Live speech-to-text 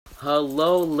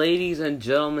Hello, ladies and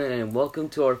gentlemen, and welcome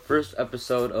to our first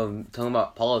episode of talking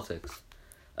about politics.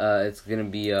 It's gonna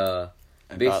be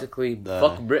basically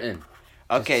fuck Britain.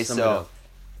 Okay, so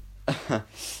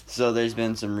so there's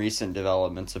been some recent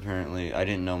developments. Apparently, I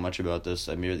didn't know much about this.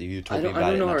 I merely you told me about it. I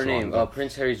don't know her not too long name. ago.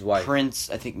 Prince Harry's wife. Prince,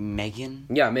 I think Meghan.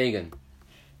 Yeah, Meghan.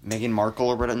 Meghan Markle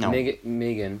or whatever. No,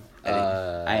 Meghan.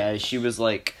 She was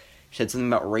like she said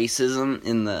something about racism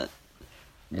in the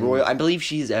royal. I believe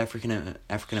she's African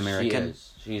American.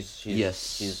 She is.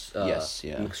 She's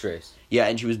mixed race. Yeah,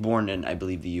 and she was born in, I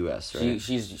believe, the U.S., right?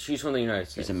 She's from the United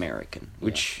States. She's American,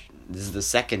 which this is the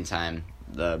second time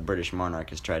the British monarch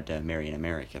has tried to marry an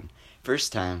American.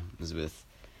 First time was with,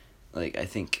 I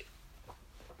think,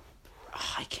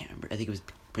 I can't remember. I think it was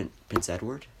Prince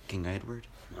Edward, King Edward.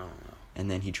 I don't know. And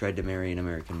then he tried to marry an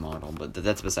American model, but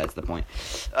that's besides the point.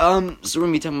 So we're going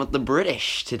to be talking about the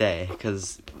British today,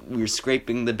 because we're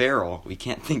scraping the barrel. We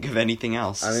can't think of anything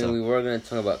else. We were going to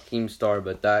talk about Keemstar,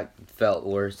 but that felt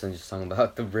worse than just talking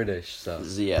about the British, so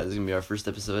yeah, this is going to be our first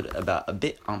episode about a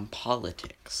bit on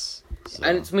politics. So.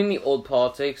 And it's mainly old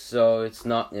politics, so it's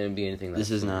not going to be anything This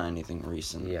is not anything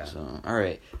recent. Yeah. So,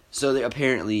 alright. So,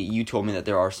 apparently, you told me that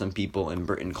there are some people in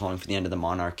Britain calling for the end of the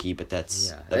monarchy, but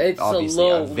that's it's obviously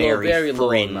a very low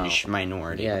fringe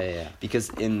minority. Yeah.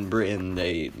 Because in Britain,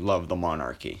 they love the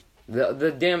monarchy.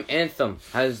 The damn anthem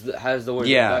has the word.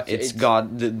 Yeah, it's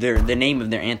God. The name of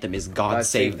their anthem is God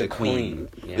Save the Queen.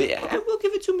 Yeah. But I will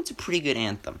give it to them. It's a pretty good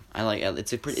anthem. I like it.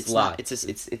 It's a pretty. It's Slap. not.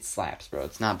 It slaps, bro.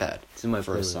 It's not bad. It's in my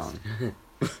for a playlist.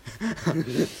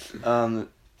 song.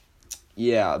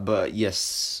 Yeah, but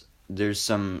yes, there's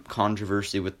some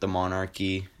controversy with the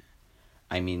monarchy.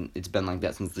 I mean, it's been like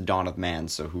that since the dawn of man.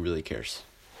 So who really cares?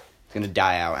 It's gonna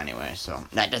die out anyway, so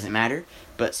that doesn't matter.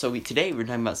 But today we're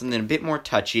talking about something a bit more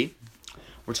touchy.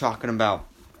 We're talking about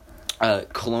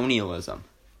colonialism.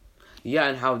 Yeah,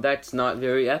 and how that's not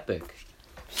very epic.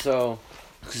 So,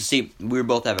 see, we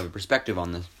both have a perspective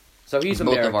on this. So he's both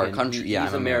American. Of our country. He's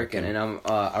I'm American, and I'm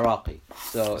Iraqi.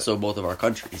 So both of our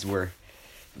countries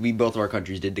both of our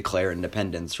countries did declare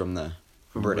independence from the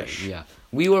British. Yeah,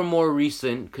 we were more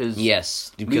recent because we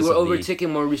were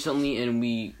overtaken more recently, and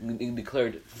we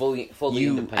declared fully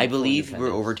independent. I believe we were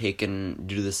overtaken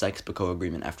due to the Sykes-Picot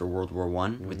Agreement after World War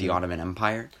I with the Ottoman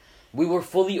Empire. You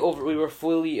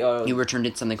returned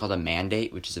it something called a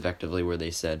mandate, which is effectively where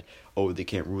they said, "Oh, they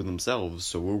can't rule themselves,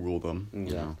 so we'll rule them."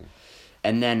 Exactly. You know?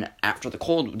 And then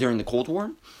during the Cold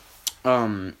War,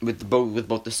 with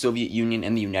both the Soviet Union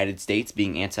and the United States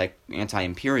being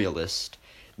anti-imperialist,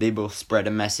 they both spread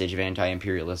a message of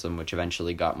anti-imperialism, which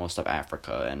eventually got most of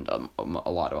Africa and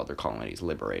a lot of other colonies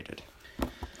liberated.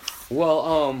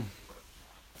 Well,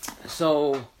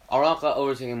 so Iraq got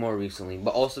overtaken more recently,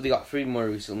 but also they got freed more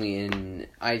recently in,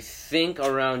 I think,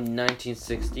 around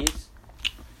 1960s.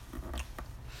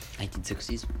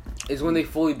 1960s? Is when they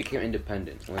fully became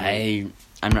independent. I'm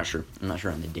not sure. I'm not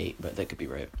sure on the date, but that could be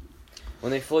right.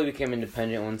 When they fully became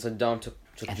independent, when Saddam took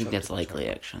I think that's likely,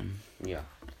 actually. Yeah.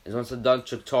 Is when Saddam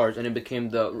took charge, and it became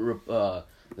the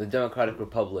Democratic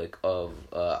Republic of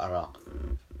Iraq.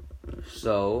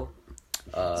 So,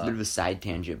 it's a bit of a side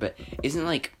tangent, but isn't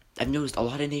I've noticed a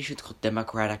lot of nations called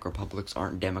democratic republics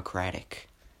aren't democratic.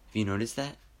 Have you noticed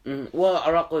that? Well,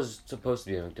 Iraq was supposed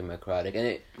to be democratic,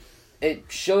 and it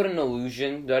showed an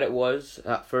illusion that it was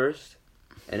at first,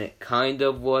 and it kind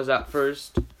of was at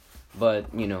first, but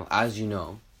as you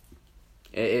know,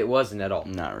 it wasn't at all.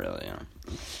 Not really, yeah.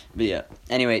 But yeah.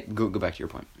 Anyway, go back to your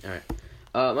point. All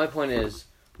right. My point is,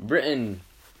 Britain,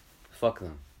 fuck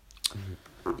them.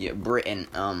 Yeah, Britain.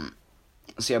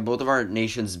 So yeah, both of our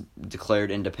nations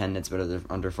declared independence, but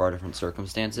under far different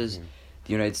circumstances. Mm-hmm.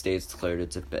 The United States declared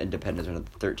its independence under the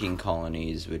 13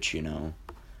 colonies, which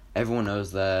everyone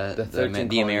knows that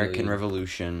the American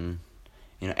Revolution.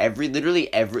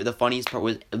 The funniest part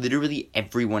was literally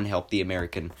everyone helped the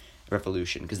American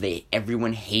Revolution because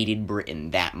everyone hated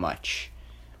Britain that much.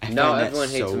 Now everyone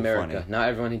hates America. Funny. Now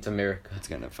everyone hates America. That's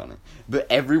kind of funny. But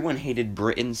everyone hated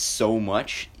Britain so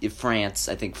much. France,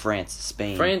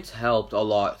 Spain. France helped a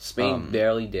lot. Spain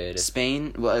barely did.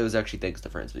 Spain, well, it was actually thanks to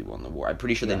France we won the war. I'm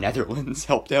pretty sure the Netherlands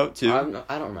helped out too. I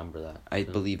don't remember that. I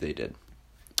believe they did.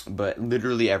 But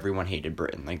literally everyone hated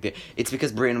Britain. It's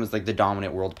because Britain was the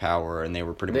dominant world power, and they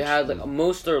were pretty much. They had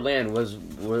most of their land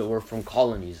were from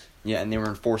colonies. Yeah, and they were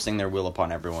enforcing their will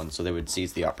upon everyone, so they would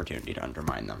seize the opportunity to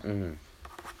undermine them. Mm-hmm.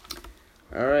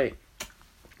 All right.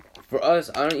 For us,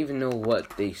 I don't even know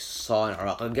what they saw in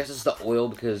Iraq. I guess it's the oil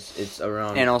because it's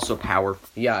around. And also power.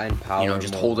 Yeah, and power.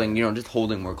 Just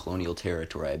holding more colonial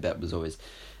territory. I bet was always,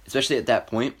 especially at that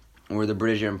point, where the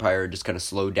British Empire just kind of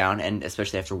slowed down, and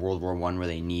especially after World War I, where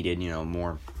they needed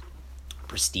more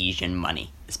prestige and money,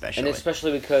 especially. And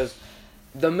especially because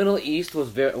the Middle East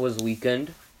was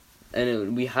weakened,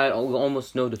 and we had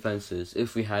almost no defenses,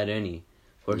 if we had any,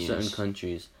 for certain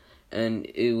countries. And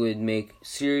it would make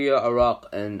Syria, Iraq,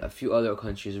 and a few other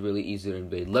countries really easy to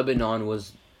invade. Lebanon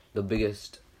was the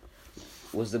biggest.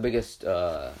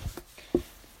 Really,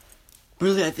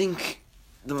 I think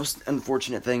the most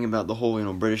unfortunate thing about the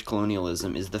whole, British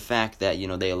colonialism is the fact that,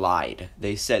 they lied.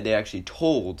 They actually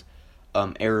told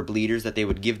Arab leaders that they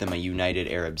would give them a united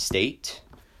Arab state.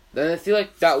 Then I feel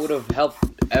like that would have helped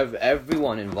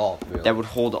everyone involved, really. That would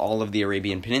hold all of the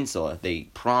Arabian Peninsula. They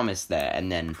promised that, and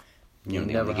then, they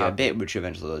only gave a bit, which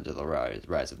eventually led to the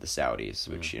rise of the Saudis,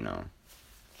 which,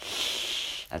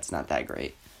 that's not that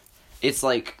great. It's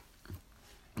like,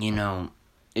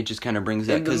 it just kind of brings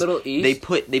that, because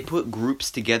they put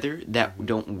groups together that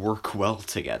don't work well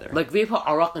together. Like, they put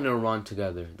Iraq and Iran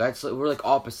together. We're like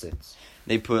opposites.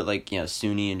 They put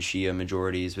Sunni and Shia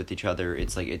majorities with each other.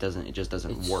 It's like it just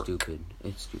doesn't work.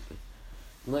 It's stupid.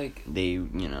 Like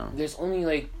there's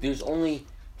there's only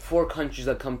 4 countries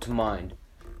that come to mind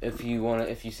if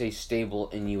you say stable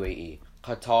in UAE.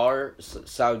 Qatar,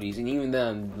 Saudis, and even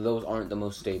them, those aren't the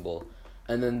most stable.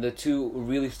 And then the 2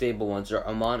 really stable ones are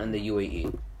Oman and the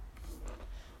UAE.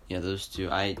 Yeah, those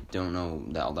 2. I don't know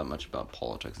all that much about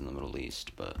politics in the Middle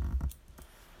East, but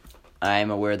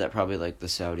I'm aware that probably the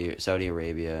Saudi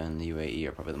Arabia and the UAE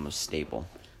are probably the most stable.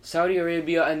 Saudi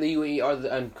Arabia and the UAE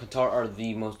and Qatar are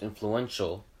the most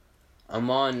influential.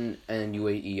 Oman and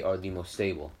UAE are the most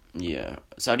stable. Yeah,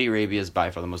 Saudi Arabia is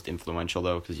by far the most influential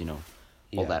though, because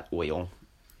all that oil.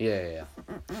 Yeah.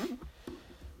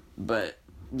 But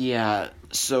yeah,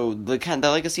 so the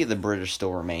legacy of the British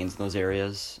still remains in those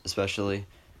areas, especially,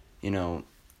 and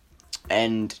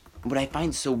what I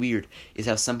find so weird is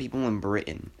how some people in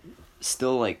Britain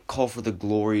still call for the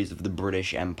glories of the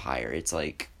British Empire. It's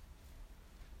like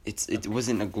it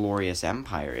wasn't a glorious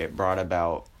empire. It brought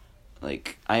about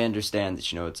I understand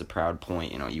that it's a proud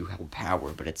point, you held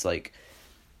power, but it's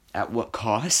at what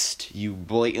cost? You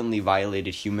blatantly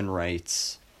violated human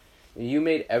rights. You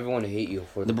made everyone hate you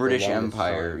for the British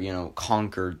Empire,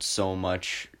 conquered so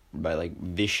much by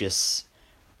vicious,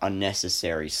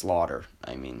 unnecessary slaughter.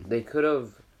 I mean, they could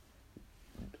have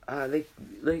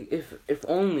if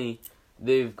only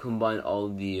they've combined all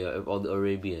the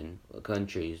Arabian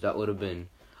countries, that would have been,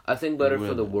 I think, better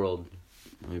for the world.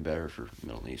 Be better for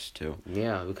Middle East too.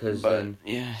 Yeah, because then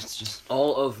it's just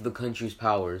all of the country's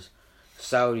powers,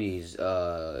 Saudis,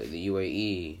 the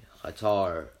UAE,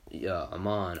 Qatar,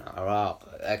 Oman, Iraq,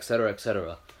 etc.,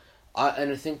 etc.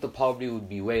 And I think the poverty would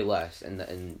be way less in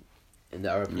the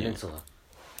Arab Peninsula.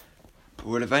 But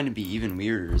what I find to be even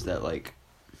weirder is that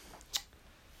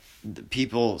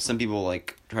some people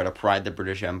try to pride the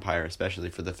British Empire, especially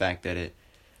for the fact that it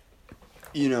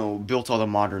built all the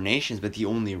modern nations, but the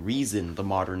only reason the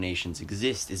modern nations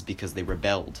exist is because they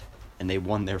rebelled and they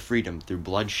won their freedom through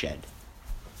bloodshed.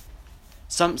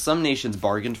 Some nations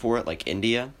bargained for it, like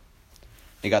India.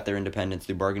 They got their independence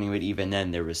through bargaining, but even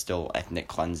then there was still ethnic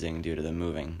cleansing due to the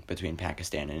moving between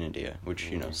Pakistan and India,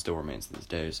 which, still remains to this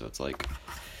day. So it's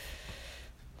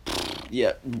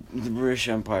yeah, the British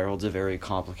Empire holds a very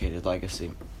complicated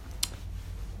legacy.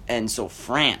 And so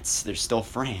France, there's still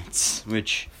France,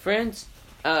 which... France,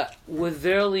 they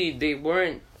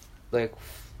weren't,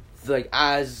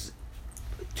 as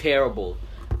terrible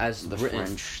as the Britain.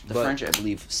 French. The French, I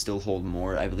believe, still hold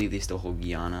more. I believe they still hold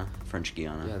Guyana, French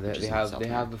Guyana. Yeah, they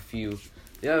have a few.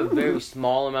 They have a very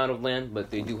small amount of land, but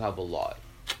they do have a lot.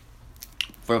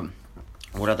 From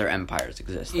what other empires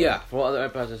exist? Yeah, from what other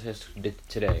empires exist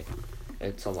today,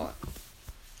 it's a lot.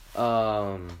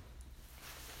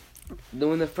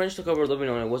 When the French took over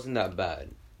Lebanon, it wasn't that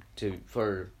bad. It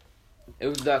was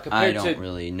that compared to... I don't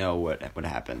really know what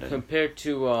happened compared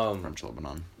to French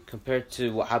Lebanon. Compared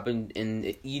to what happened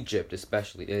in Egypt,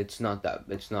 especially, it's not that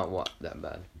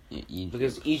bad. Yeah,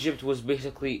 because Egypt was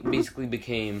basically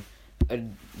became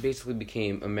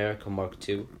America Mark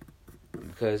II,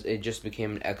 because it just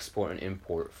became an export and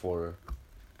import for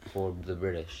the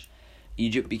British.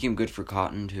 Egypt became good for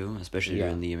cotton too, especially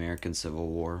during the American Civil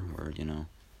War, where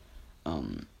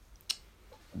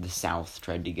the South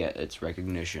tried to get its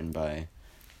recognition by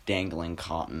dangling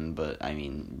cotton, but I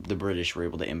mean the British were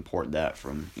able to import that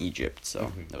from Egypt,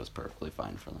 so that was perfectly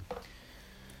fine for them.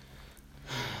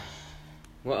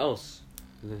 What else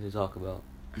did they talk about?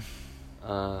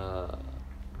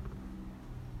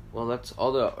 Well, that's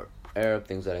all the Arab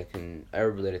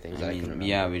related things I can remember.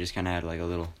 Yeah, we just kind of had a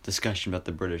little discussion about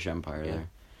the British Empire there.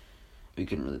 We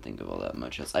couldn't really think of all that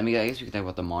much else. I mean, I guess we could talk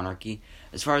about the monarchy.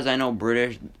 As far as I know,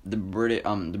 the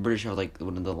British are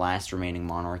one of the last remaining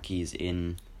monarchies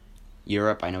in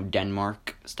Europe, I know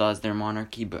Denmark still has their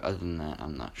monarchy, but other than that,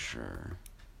 I'm not sure.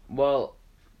 Well,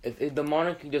 if the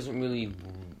monarchy doesn't really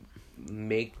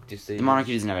make decisions. The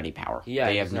monarchy doesn't have any power. Yeah,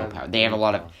 They have no power. They have a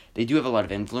lot of. They do have a lot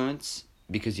of influence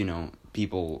because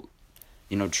people,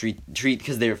 treat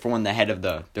because they're the head of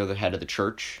the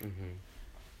church,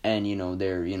 and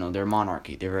they're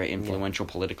monarchy. They're very influential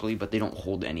politically, but they don't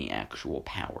hold any actual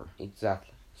power.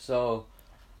 Exactly. So,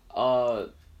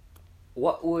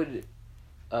 what would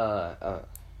I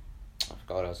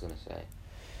forgot what I was gonna say.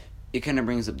 It kind of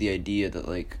brings up the idea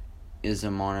that is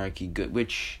a monarchy good?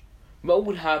 What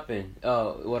would happen?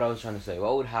 What I was trying to say.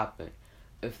 What would happen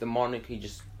if the monarchy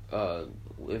just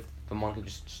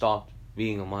stopped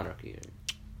being a monarchy?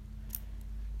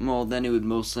 Well, then it would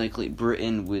most likely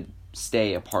Britain would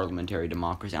stay a parliamentary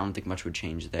democracy. I don't think much would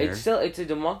change there. It's a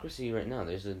democracy right now.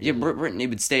 Britain, it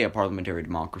would stay a parliamentary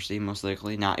democracy most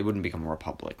likely. It wouldn't become a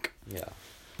republic. Yeah.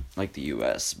 Like the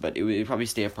U.S., but it would probably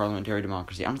stay a parliamentary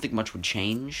democracy. I don't think much would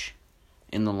change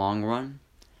in the long run.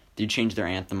 They'd change their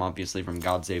anthem, obviously, from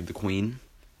God Save the Queen.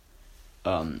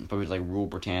 Probably Rule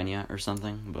Britannia or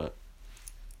something, but,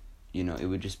 it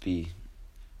would just be...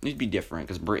 It'd be different,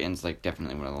 because Britain's,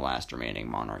 definitely one of the last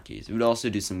remaining monarchies. It would also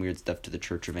do some weird stuff to the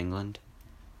Church of England.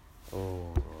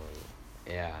 Oh,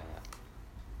 yeah.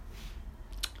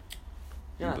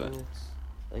 Yeah, But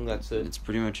I think that's it. It's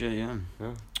pretty much it, yeah.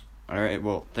 Yeah. Alright,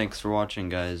 well, thanks for watching,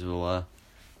 guys.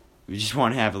 We just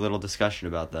want to have a little discussion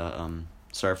about the,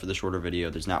 sorry for the shorter video.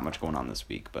 There's not much going on this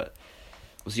week, but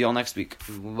we'll see y'all next week.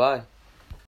 Bye.